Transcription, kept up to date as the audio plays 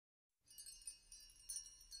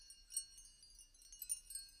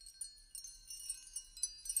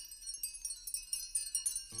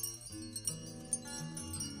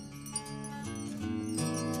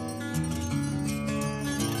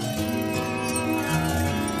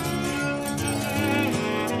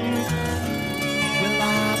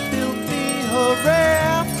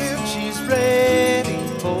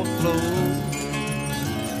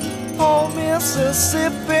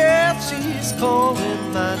Mississippi, she's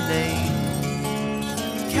calling my name.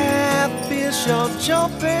 Catfish are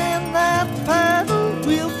jumping, that paddle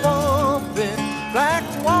wheel bumping. Black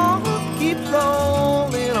water keep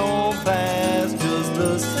rolling on past just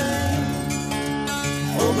the same.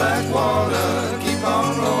 Oh, black water, keep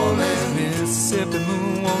on rolling. Mississippi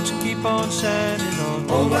moon, won't you keep on shining on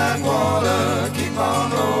me? Oh, black water, keep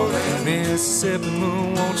on rolling. Mississippi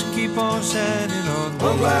moon, won't you keep on shining on me?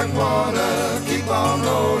 Oh, black water, keep on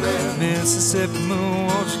rolling. Mississippi moon,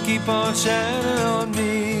 won't you keep on shining on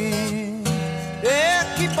me? Yeah,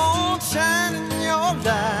 keep on shining your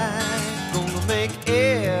light. Gonna make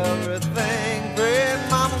everything great.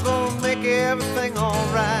 Mama gonna make everything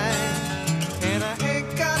alright. And I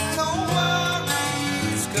ain't got no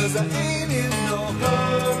worries, 'cause I ain't in no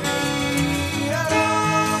hurry at all.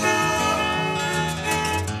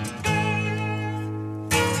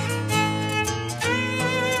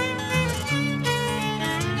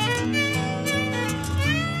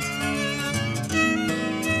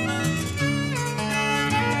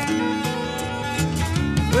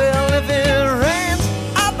 Well, if it rains,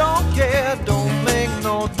 I don't care. Don't make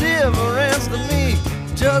no difference to me.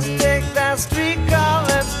 Just take that streetcar,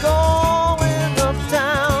 let's go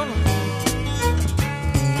uptown.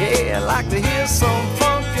 Yeah, I like to hear some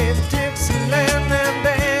funky Dixieland and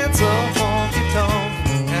dance a honky-tonk.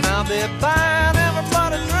 And I'll be buying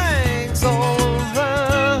everybody drinks all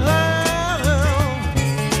around.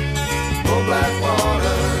 Oh, black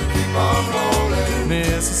water, keep on rolling.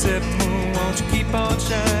 Mississippi moon, won't you keep on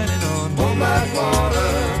shining on me? Oh, black water,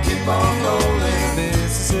 keep on rolling.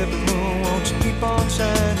 Mississippi moon, won't you keep on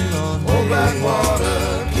shining on me? Oh, black water,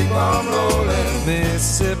 keep on rolling.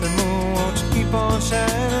 Mississippi moon, won't you keep on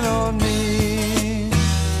shining on me?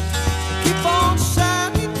 Keep on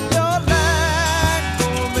shining your light.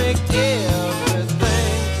 Gonna make everything,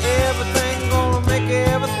 gonna make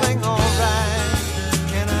everything alright.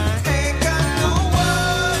 And I ain't got no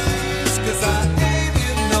worries, 'cause I ain't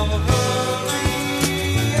in no hurry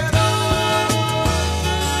at all.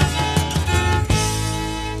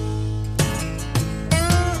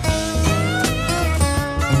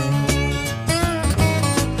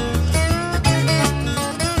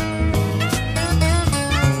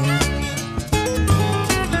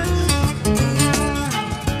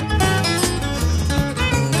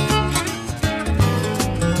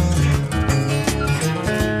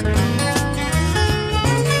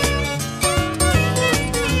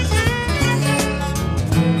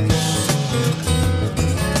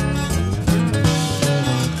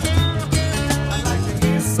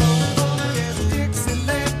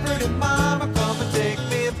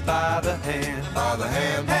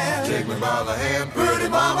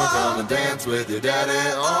 With your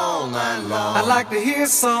daddy all night long. I'd like to hear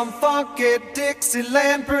some funky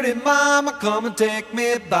Dixieland. Pretty mama, come and take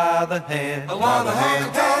me by the hand. By the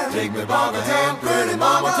hand, take me by the hand. Pretty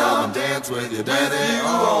mama, come and dance with your daddy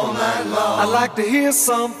all night long. I'd like to hear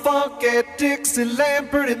some funky Dixieland.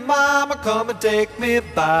 Pretty mama, come and take me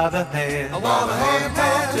by the hand. By the hand,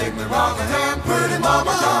 take me by the hand. Pretty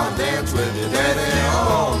mama, come and dance with your daddy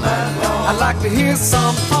all night long. I'd like to hear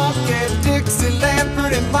some funky Dixieland.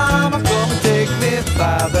 Pretty mama, come and take me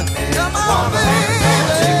by the hand. Come on, baby,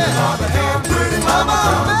 take me by the hand. Pretty mama,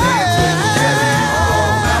 come and dance with your daddy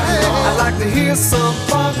all night long. I'd like to hear some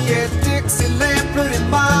funky Dixieland.